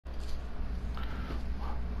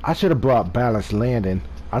I should have brought Balanced Landing.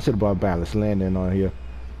 I should have brought Balanced Landing on here.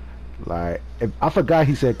 Like, if, I forgot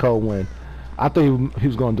he said cold wind. I thought he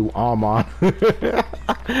was gonna do Armon.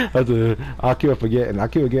 I keep forgetting. I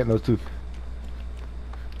keep forgetting those two.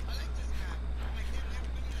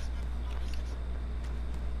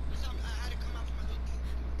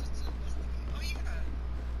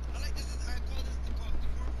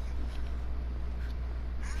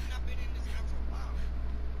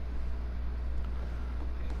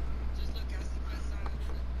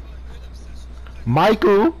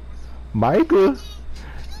 Michael, Michael,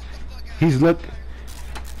 he's look,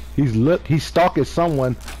 he's stalking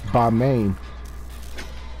someone by Maine.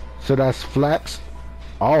 So that's Flex.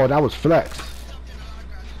 Oh, that was Flex.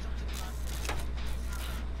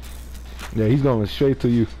 Yeah, he's going straight to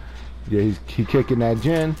you. Yeah, he kicking that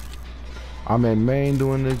gen. I'm in Maine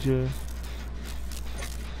doing the gen.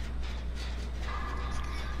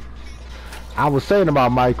 I was saying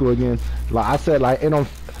about Michael again. Like I said, like it don't,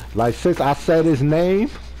 like since I said his name,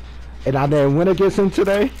 and I didn't win against him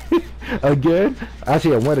today, again.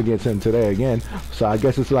 Actually, I went against him today again. So I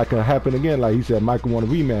guess it's like gonna happen again. Like he said, Michael want a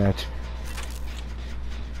rematch.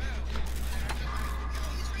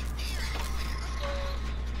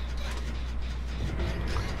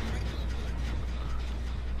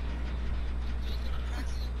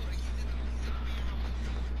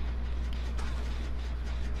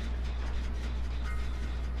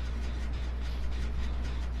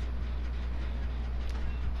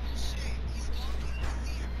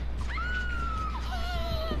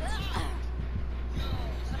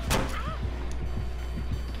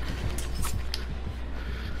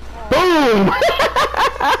 Boom!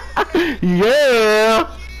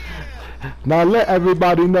 Yeah! Now let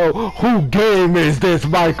everybody know who game is this,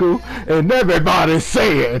 Michael, and everybody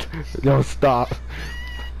say it. Yo, stop.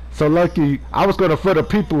 So lucky, I was gonna for the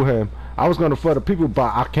people him. I was gonna for the people,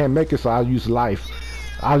 but I can't make it, so I'll use life.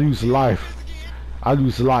 I'll use life. I'll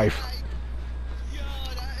use life.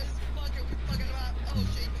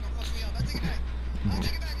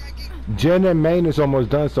 Jen and Main is almost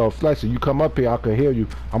done, so Flex, if you come up here, I can hear you.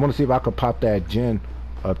 I want to see if I can pop that Jen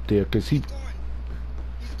up there, cause he.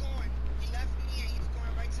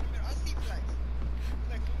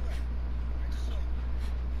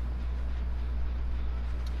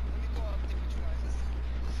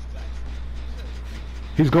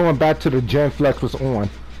 He's going back to the Gen Flex was on.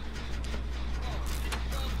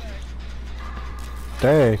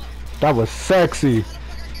 Dang, that was sexy.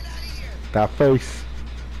 That face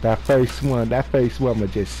one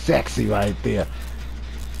was just sexy right there.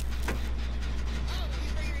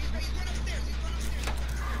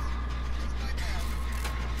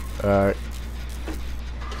 Alright.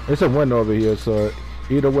 It's a win over here, so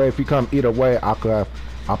either way, if he come either way, I'll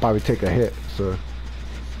probably take a hit, so.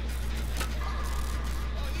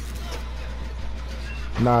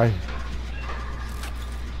 Nah.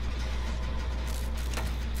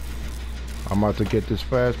 I'm about to get this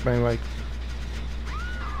fast bang like.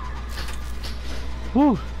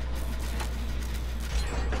 Whew.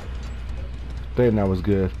 Dang, that was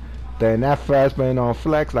good. Dang, that fast bang on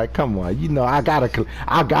Flex, like, come on, you know, I gotta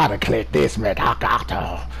click this, man. I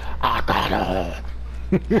gotta.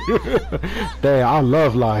 Dang, I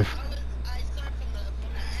love life.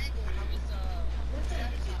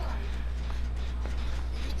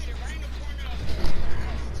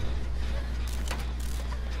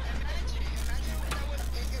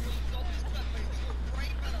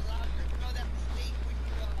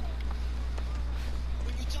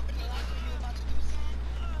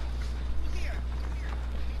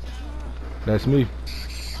 That's me.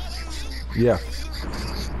 Yeah.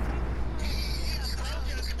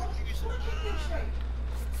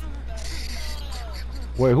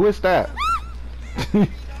 Wait, who is that?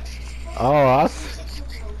 Oh, us.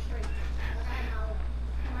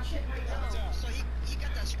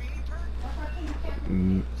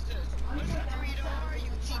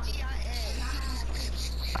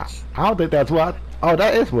 I don't think that's what. Oh,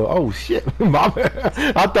 that is what. Oh shit, my bad.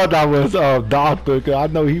 I thought that was Doctor, cause I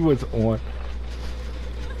know he was on.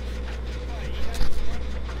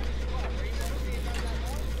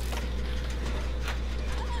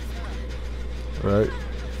 Right.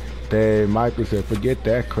 Dang, Michael said, forget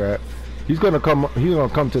that crap. He's gonna come. He's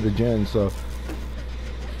gonna come to the gen. So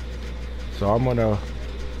I'm gonna.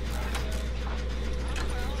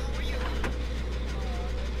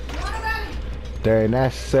 Dang,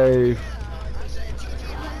 that's safe.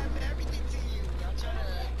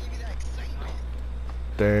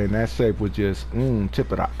 Dang, that safe was just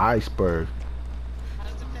tip of the iceberg.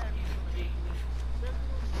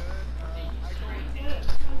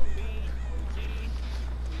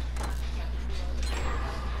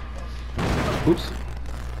 Oops.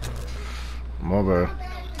 Mother.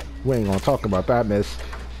 We ain't gonna talk about that, miss.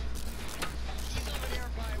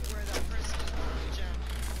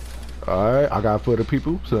 Alright, I got for the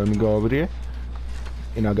people, so let me go over there.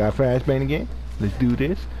 And I got flashbang again. Let's do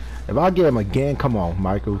this. If I get him again, come on,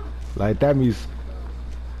 Michael. Like, that means...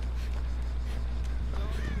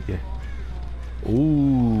 Yeah.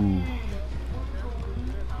 Ooh.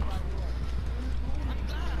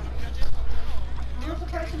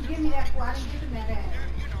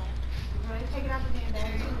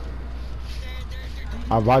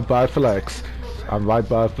 I'm right by Flex. I'm right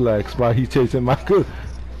by Flex while he's chasing Michael.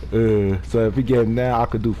 So if we get him now, I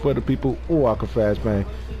could do for the people or I could flashbang.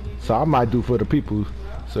 So I might do for the people,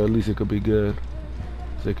 so at least it could be good.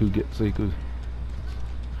 So he could get,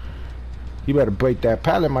 You better break that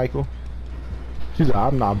pallet, Michael. He's like,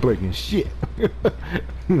 I'm not breaking shit.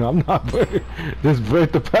 I'm not breaking. Just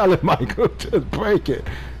break the pallet, Michael. Just break it.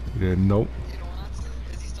 Yeah, nope.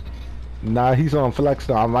 Nah, he's on Flex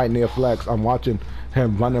though. I'm right near Flex. I'm watching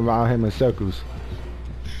him running around him in circles.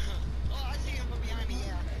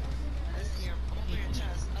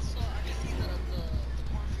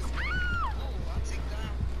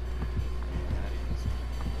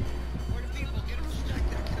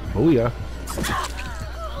 Oh yeah.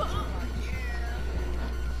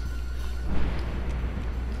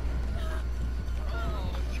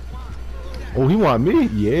 Oh, he want me?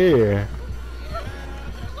 Yeah.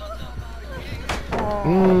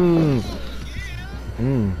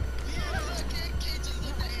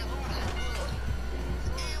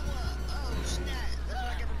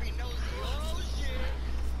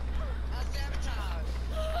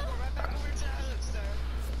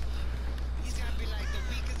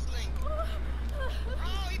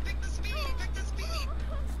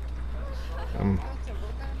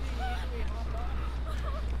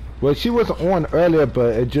 Well, she was on earlier,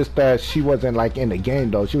 but it just that she wasn't like in the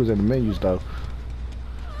game though. She was in the menus though.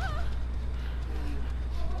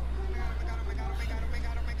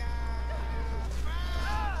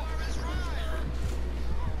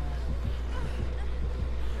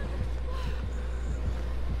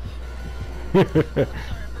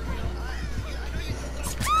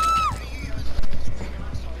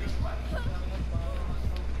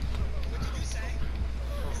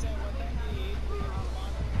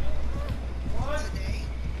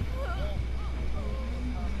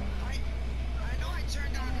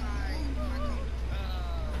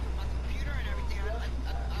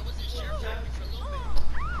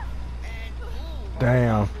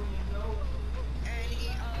 Damn.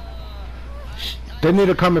 They need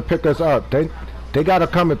to come and pick us up. They gotta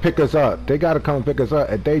come and pick us up. They gotta come and pick us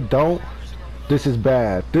up. If they don't, this is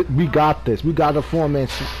bad. We got this. We got to form and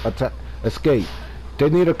escape. They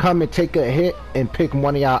need to come and take a hit and pick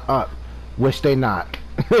one of y'all up, which they not.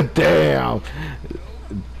 Damn.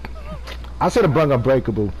 I should have brung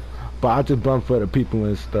Unbreakable, but I just brung for the people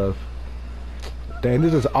and stuff. Dang,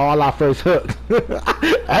 this is all our first hook.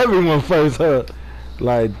 Everyone first hook.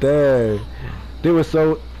 Like, dang. They were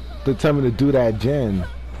so determined to do that gen.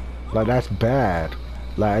 Like, that's bad.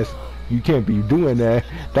 Like, you can't be doing that.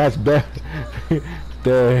 That's bad.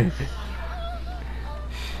 Dang.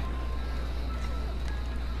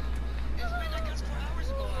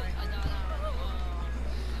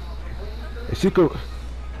 If she could...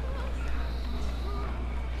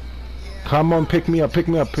 Come on, pick me up, pick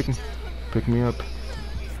me up, pick me up.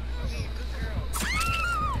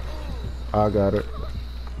 I got it.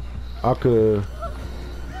 I could.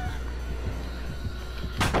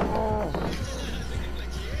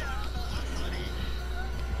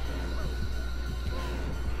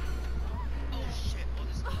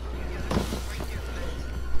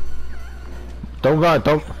 Don't run,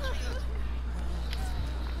 don't.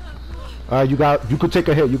 You could take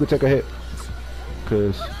a hit, you could take a hit.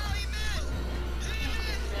 Cause.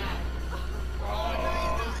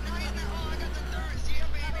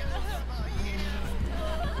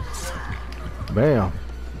 Bam.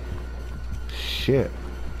 Shit.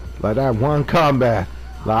 Like that one combat.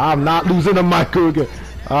 Like, I'm not losing a Michael again.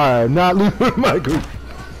 Alright, not losing a Michael.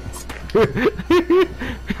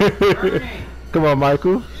 Come on,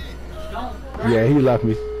 Michael. Yeah, he left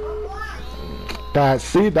me.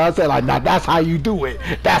 See, that's it. Like, now that's how you do it.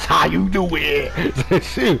 That's how you do it.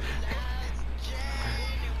 Shoot.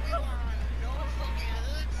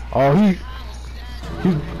 Oh,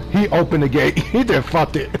 he opened the gate. He just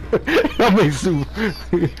fucked it. I mean, so,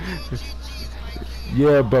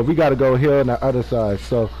 yeah, but we gotta go here on the other side.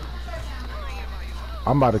 So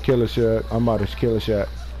I'm about to kill a shot. I'm about to kill a shot.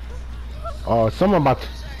 Someone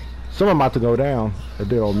about to go down. If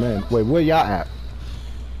they're old men. Wait, where y'all at?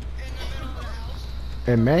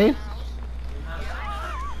 In Maine?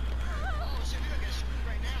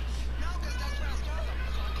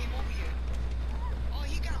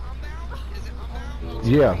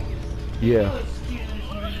 Yeah. Yeah.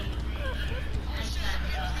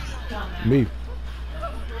 Me.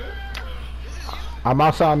 I'm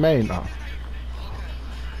outside main now.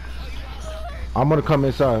 I'm gonna come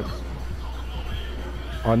inside.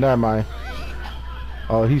 Oh, never mind.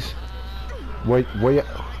 Oh, he's... Wait. Wait.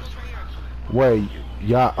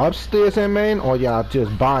 Y'all upstairs in main or y'all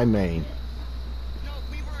just by main? No,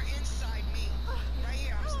 we were inside me. Right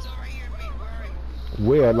here. I'm still right here, me. Where are you?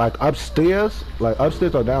 Where? Like upstairs? Like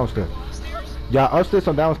upstairs or downstairs? Upstairs? Y'all upstairs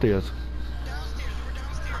or downstairs? Downstairs.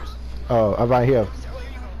 We're downstairs. Oh, right here. Oh, here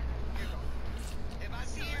you go. Here you go. If I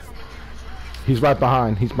see him, I'm gonna He's right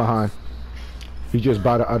behind. He's behind. He just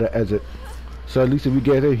by the other exit. So at least if we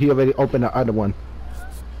get here, he already opened the other one.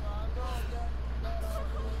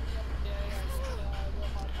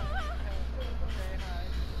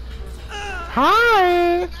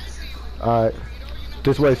 Hi. Alright.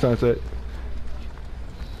 This way, Sunset.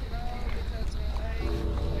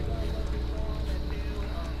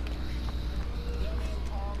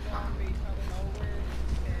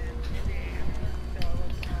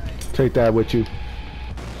 Take that with you.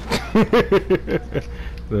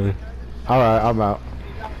 Alright, I'm out.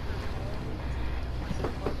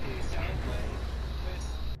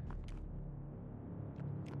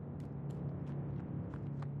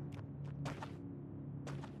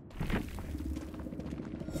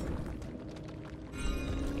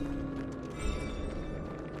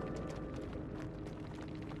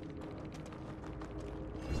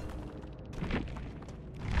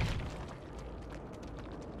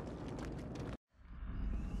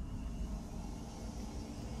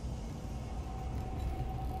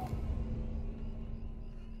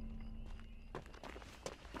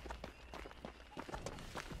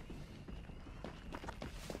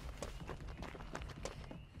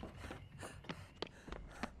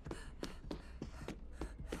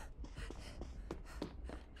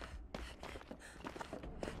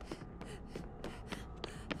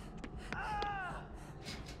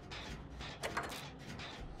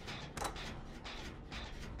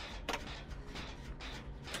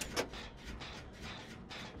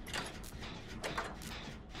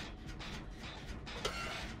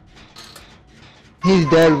 He's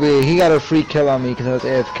dead weird. He got a free kill on me because I was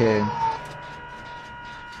AFK.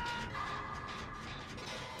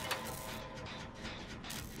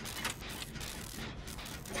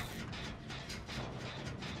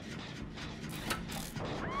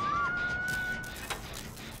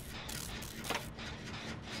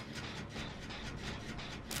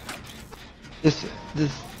 This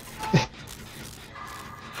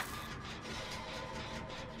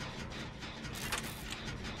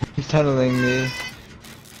He's tunneling me.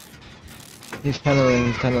 He's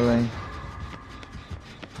tunneling.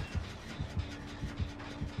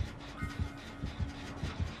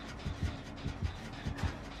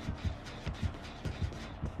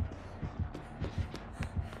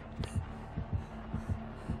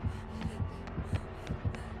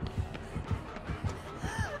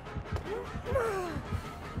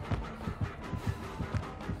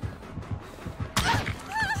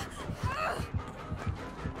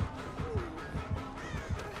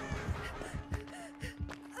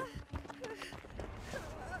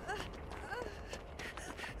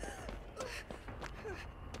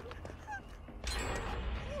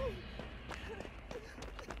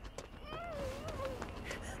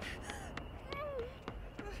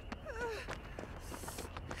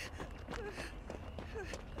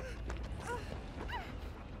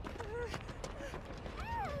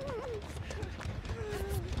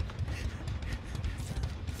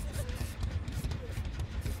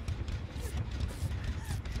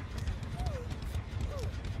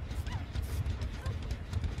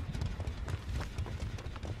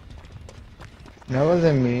 That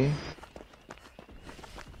wasn't me.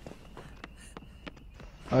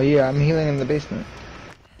 Oh yeah, I'm healing in the basement.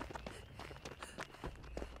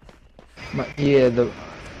 Yeah, the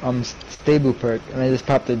stable perk, and I just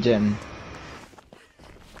popped a gem.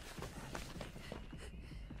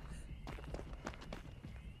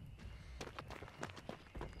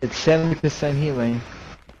 It's 70% healing.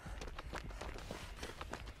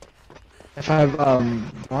 If I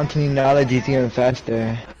have wanting knowledge, it's even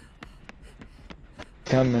faster.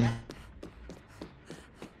 Coming.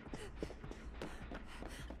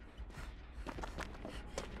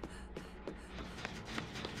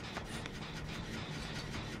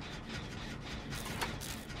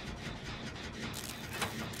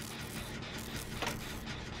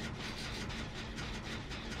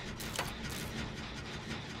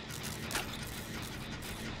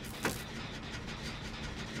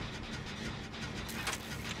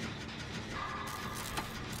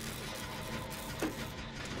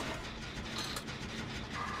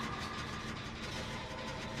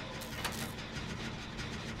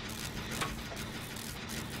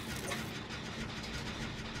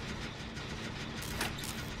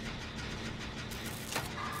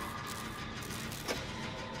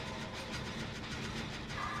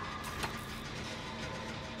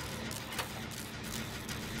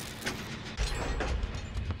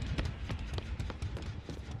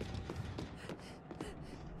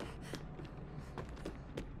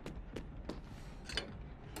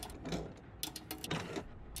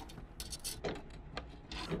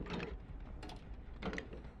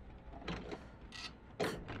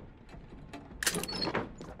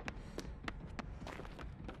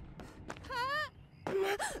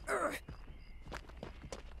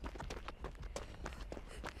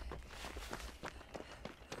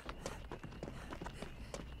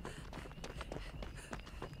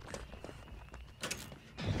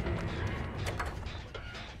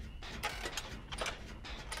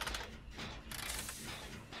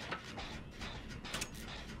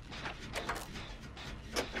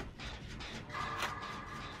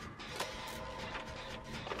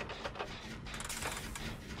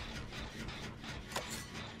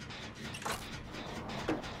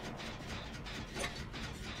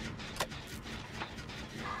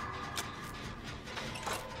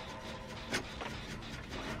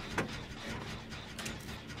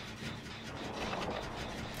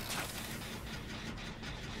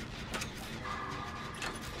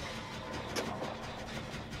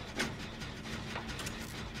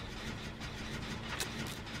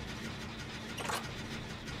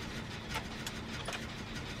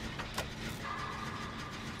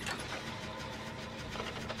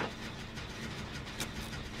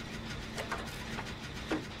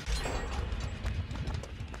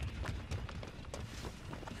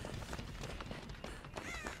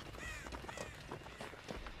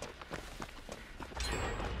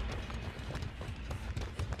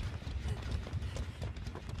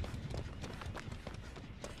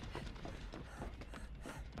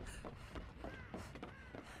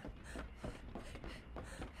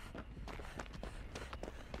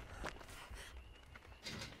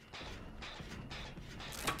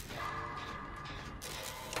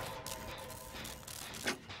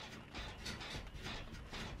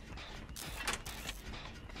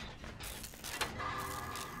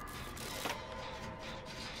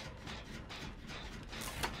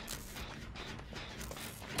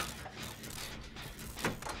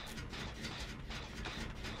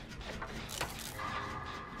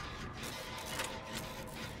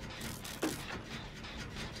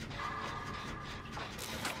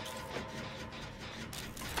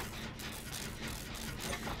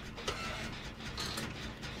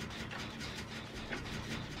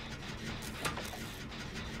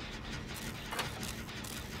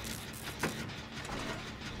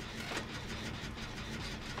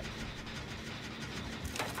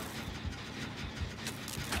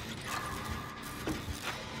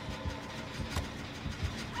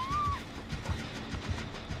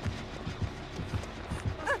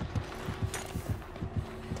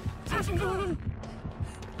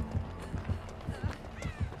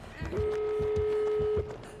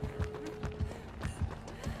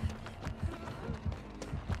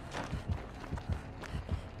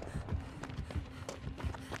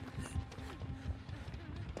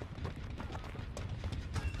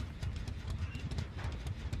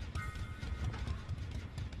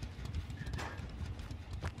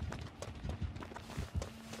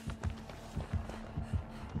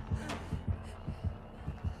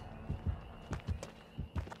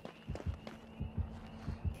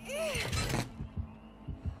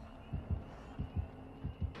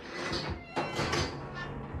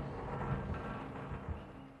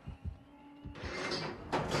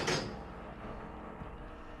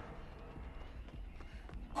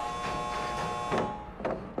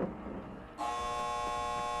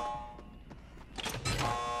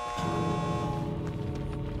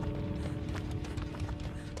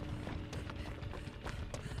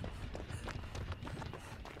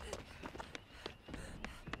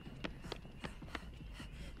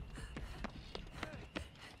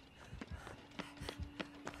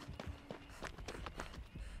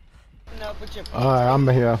 Up with your Alright, I'm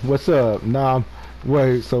here. What's up? Nah,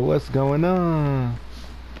 wait, so what's going on?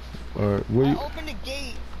 Or where you? I opened the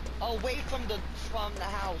gate away from the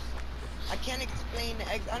house. I can't explain the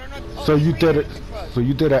I don't know. Oh, So he's you right did here it. looking for us. So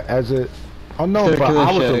you did it as it. Oh no, but Circular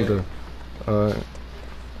I was shape. over there.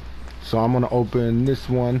 So I'm gonna open this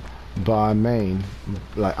one by Main,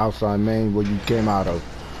 like outside Main where you came out of.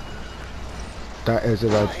 That is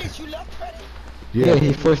it. Oh, Right. Ace, you left already? Yeah,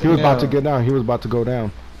 he forced He was me about to out. get down. He was about to go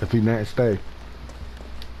down if he didn't stay.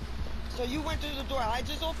 So you went through the door I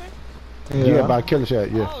just opened? Yeah, by Killer Shack.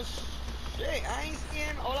 Yeah. Oh shit, I ain't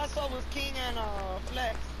seeing. All I saw was King and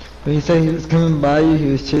Flex. When he said he was coming by you,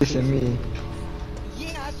 he was chasing me.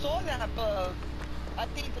 Yeah, I saw that, but I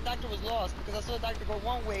think the doctor was lost because I saw the doctor go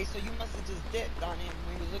one way, so you must have just dipped on him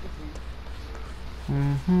when he was looking for you.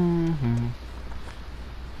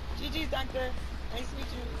 GG's, doctor. Nice to meet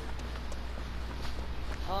you.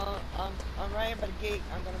 I'm right here by the gate.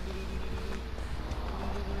 I'm gonna be. You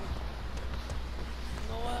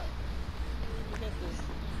know what? Look at this.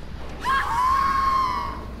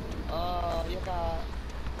 You got.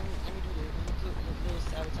 Let me do this. Let me do this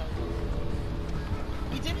sabotage.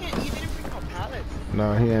 He didn't bring no pallets.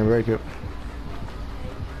 No, he ain't break it.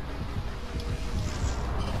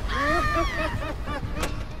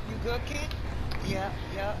 You good, kid? Yeah.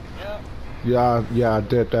 Yeah, I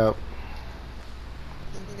did that.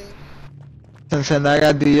 Since I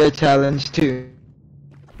gotta do your challenge too.